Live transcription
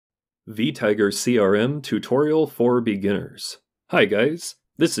Vtiger CRM tutorial for beginners. Hi guys,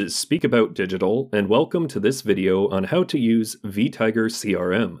 this is Speak About Digital and welcome to this video on how to use Vtiger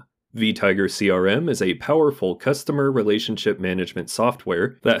CRM. Vtiger CRM is a powerful customer relationship management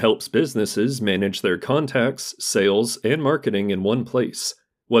software that helps businesses manage their contacts, sales, and marketing in one place.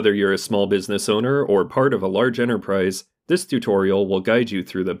 Whether you're a small business owner or part of a large enterprise, this tutorial will guide you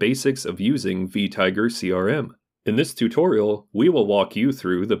through the basics of using Vtiger CRM. In this tutorial, we will walk you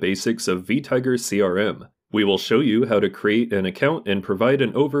through the basics of Vtiger CRM. We will show you how to create an account and provide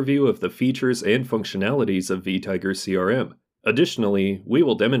an overview of the features and functionalities of Vtiger CRM. Additionally, we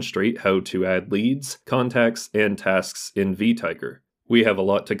will demonstrate how to add leads, contacts, and tasks in Vtiger. We have a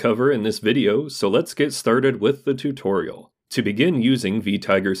lot to cover in this video, so let's get started with the tutorial. To begin using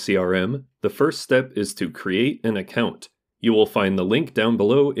Vtiger CRM, the first step is to create an account. You will find the link down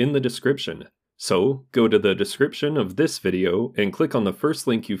below in the description. So, go to the description of this video and click on the first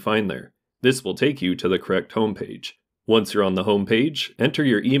link you find there. This will take you to the correct homepage. Once you're on the homepage, enter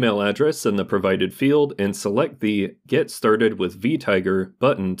your email address in the provided field and select the Get Started with Vtiger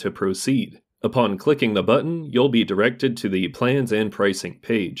button to proceed. Upon clicking the button, you'll be directed to the Plans and Pricing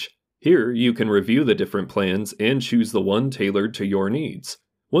page. Here, you can review the different plans and choose the one tailored to your needs.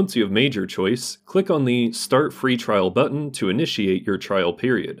 Once you have made your choice, click on the Start Free Trial button to initiate your trial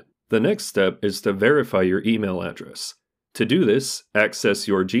period. The next step is to verify your email address. To do this, access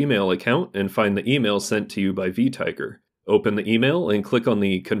your Gmail account and find the email sent to you by Vtiger. Open the email and click on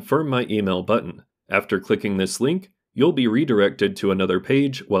the Confirm My Email button. After clicking this link, you'll be redirected to another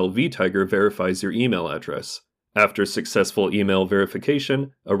page while Vtiger verifies your email address. After successful email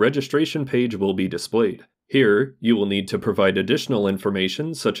verification, a registration page will be displayed. Here, you will need to provide additional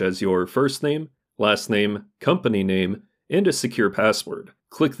information such as your first name, last name, company name, and a secure password.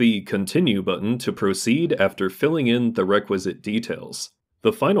 Click the Continue button to proceed after filling in the requisite details.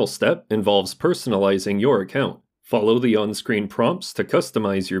 The final step involves personalizing your account. Follow the on-screen prompts to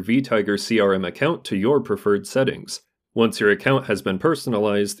customize your Vtiger CRM account to your preferred settings. Once your account has been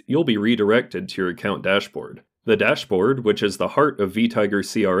personalized, you'll be redirected to your account dashboard. The dashboard, which is the heart of Vtiger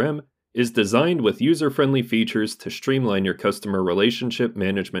CRM, is designed with user-friendly features to streamline your customer relationship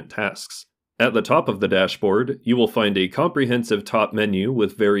management tasks. At the top of the dashboard, you will find a comprehensive top menu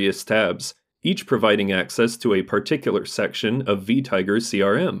with various tabs, each providing access to a particular section of Vtiger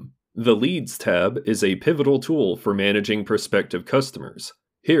CRM. The Leads tab is a pivotal tool for managing prospective customers.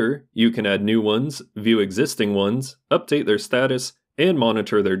 Here, you can add new ones, view existing ones, update their status, and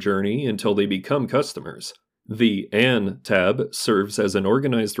monitor their journey until they become customers. The An tab serves as an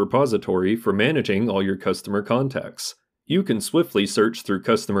organized repository for managing all your customer contacts. You can swiftly search through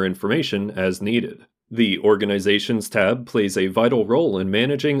customer information as needed. The Organizations tab plays a vital role in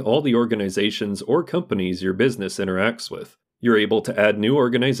managing all the organizations or companies your business interacts with. You're able to add new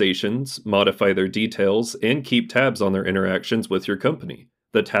organizations, modify their details, and keep tabs on their interactions with your company.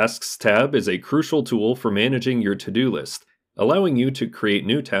 The Tasks tab is a crucial tool for managing your to-do list, allowing you to create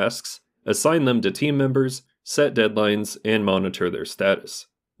new tasks, assign them to team members, set deadlines, and monitor their status.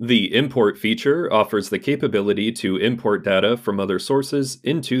 The Import feature offers the capability to import data from other sources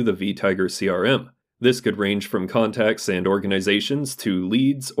into the Vtiger CRM. This could range from contacts and organizations to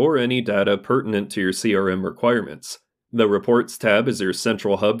leads or any data pertinent to your CRM requirements. The Reports tab is your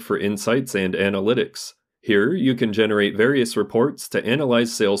central hub for insights and analytics. Here, you can generate various reports to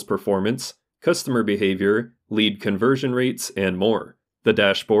analyze sales performance, customer behavior, lead conversion rates, and more. The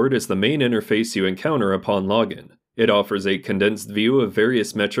dashboard is the main interface you encounter upon login. It offers a condensed view of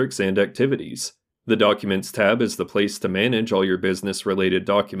various metrics and activities. The Documents tab is the place to manage all your business-related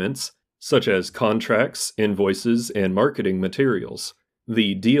documents, such as contracts, invoices, and marketing materials.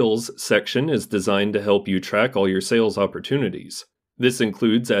 The Deals section is designed to help you track all your sales opportunities. This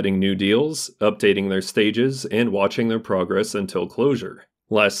includes adding new deals, updating their stages, and watching their progress until closure.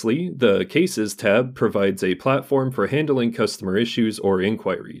 Lastly, the Cases tab provides a platform for handling customer issues or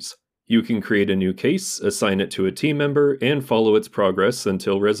inquiries. You can create a new case, assign it to a team member, and follow its progress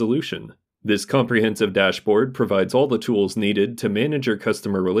until resolution. This comprehensive dashboard provides all the tools needed to manage your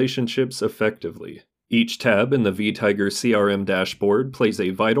customer relationships effectively. Each tab in the Vtiger CRM dashboard plays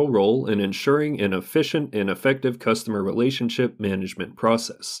a vital role in ensuring an efficient and effective customer relationship management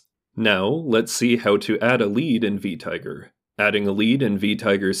process. Now, let's see how to add a lead in Vtiger. Adding a lead in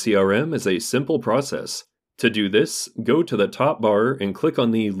Vtiger CRM is a simple process. To do this, go to the top bar and click on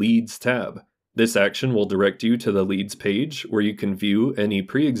the Leads tab. This action will direct you to the Leads page where you can view any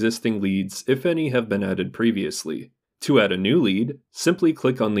pre-existing leads if any have been added previously. To add a new lead, simply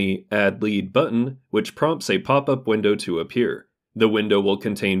click on the Add Lead button, which prompts a pop-up window to appear. The window will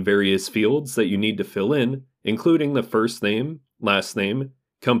contain various fields that you need to fill in, including the first name, last name,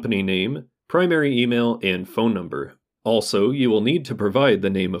 company name, primary email, and phone number. Also, you will need to provide the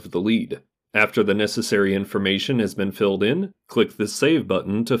name of the lead. After the necessary information has been filled in, click the Save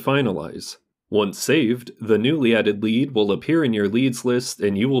button to finalize. Once saved, the newly added lead will appear in your leads list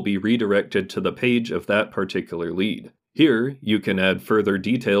and you will be redirected to the page of that particular lead. Here, you can add further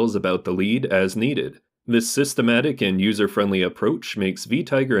details about the lead as needed. This systematic and user-friendly approach makes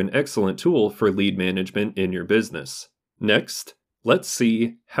Vtiger an excellent tool for lead management in your business. Next, let's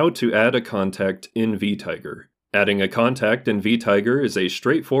see how to add a contact in Vtiger. Adding a contact in Vtiger is a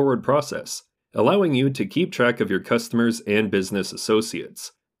straightforward process, allowing you to keep track of your customers and business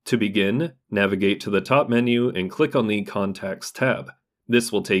associates. To begin, navigate to the top menu and click on the Contacts tab.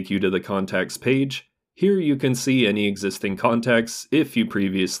 This will take you to the Contacts page. Here you can see any existing contacts if you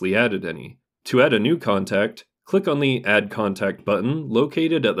previously added any. To add a new contact, click on the Add Contact button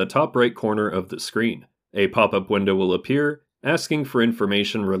located at the top right corner of the screen. A pop-up window will appear, asking for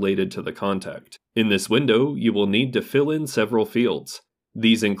information related to the contact. In this window, you will need to fill in several fields.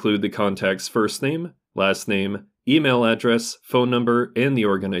 These include the contact's first name, last name, email address, phone number, and the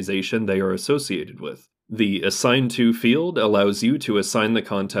organization they are associated with. The Assign To field allows you to assign the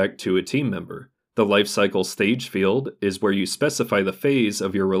contact to a team member. The Lifecycle Stage field is where you specify the phase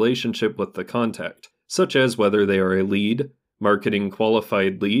of your relationship with the contact, such as whether they are a lead, marketing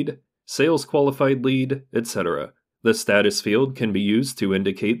qualified lead, sales qualified lead, etc. The Status field can be used to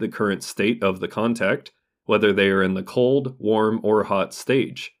indicate the current state of the contact, whether they are in the cold, warm, or hot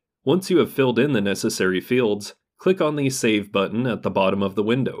stage. Once you have filled in the necessary fields, click on the Save button at the bottom of the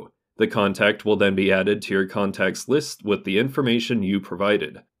window. The contact will then be added to your contacts list with the information you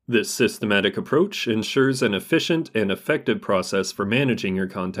provided. This systematic approach ensures an efficient and effective process for managing your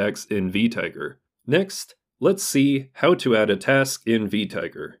contacts in Vtiger. Next, let's see how to add a task in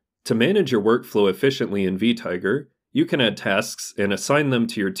Vtiger. To manage your workflow efficiently in Vtiger, you can add tasks and assign them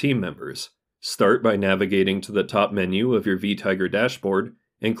to your team members. Start by navigating to the top menu of your Vtiger dashboard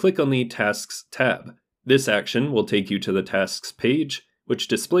and click on the Tasks tab. This action will take you to the Tasks page, which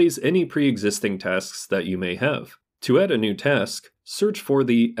displays any pre-existing tasks that you may have. To add a new task, search for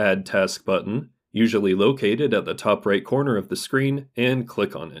the Add Task button, usually located at the top right corner of the screen, and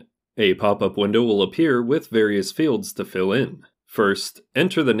click on it. A pop-up window will appear with various fields to fill in. First,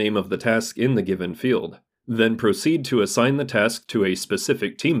 enter the name of the task in the given field. Then proceed to assign the task to a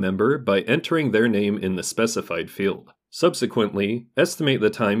specific team member by entering their name in the specified field. Subsequently, estimate the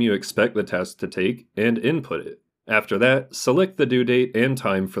time you expect the task to take and input it. After that, select the due date and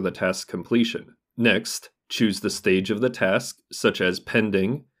time for the task completion. Next, choose the stage of the task, such as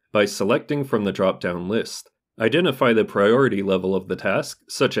pending, by selecting from the drop-down list. Identify the priority level of the task,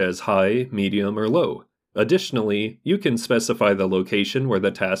 such as high, medium, or low. Additionally, you can specify the location where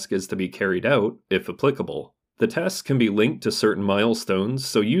the task is to be carried out, if applicable. The tasks can be linked to certain milestones,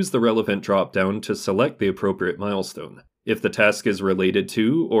 so use the relevant drop-down to select the appropriate milestone. If the task is related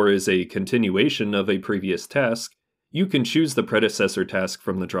to or is a continuation of a previous task, you can choose the predecessor task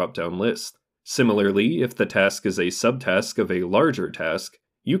from the drop-down list. Similarly, if the task is a subtask of a larger task,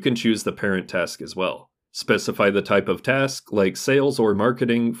 you can choose the parent task as well. Specify the type of task, like sales or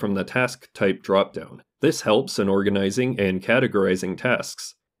marketing, from the task type dropdown. This helps in organizing and categorizing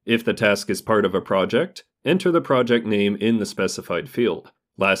tasks. If the task is part of a project, enter the project name in the specified field.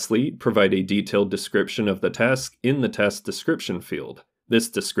 Lastly, provide a detailed description of the task in the task description field. This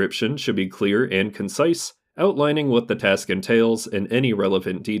description should be clear and concise, outlining what the task entails and any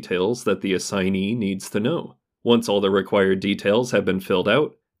relevant details that the assignee needs to know. Once all the required details have been filled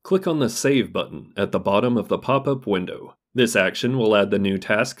out, click on the Save button at the bottom of the pop-up window. This action will add the new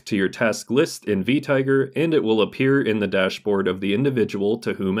task to your task list in Vtiger, and it will appear in the dashboard of the individual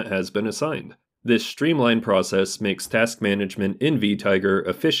to whom it has been assigned. This streamlined process makes task management in Vtiger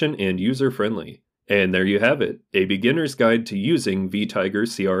efficient and user-friendly. And there you have it, a beginner's guide to using Vtiger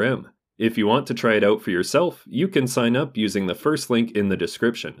CRM. If you want to try it out for yourself, you can sign up using the first link in the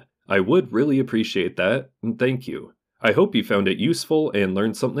description. I would really appreciate that, and thank you. I hope you found it useful and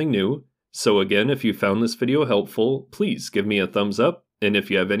learned something new. So again, if you found this video helpful, please give me a thumbs up, and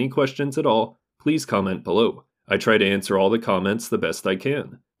if you have any questions at all, please comment below. I try to answer all the comments the best I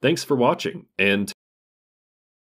can. Thanks for watching, and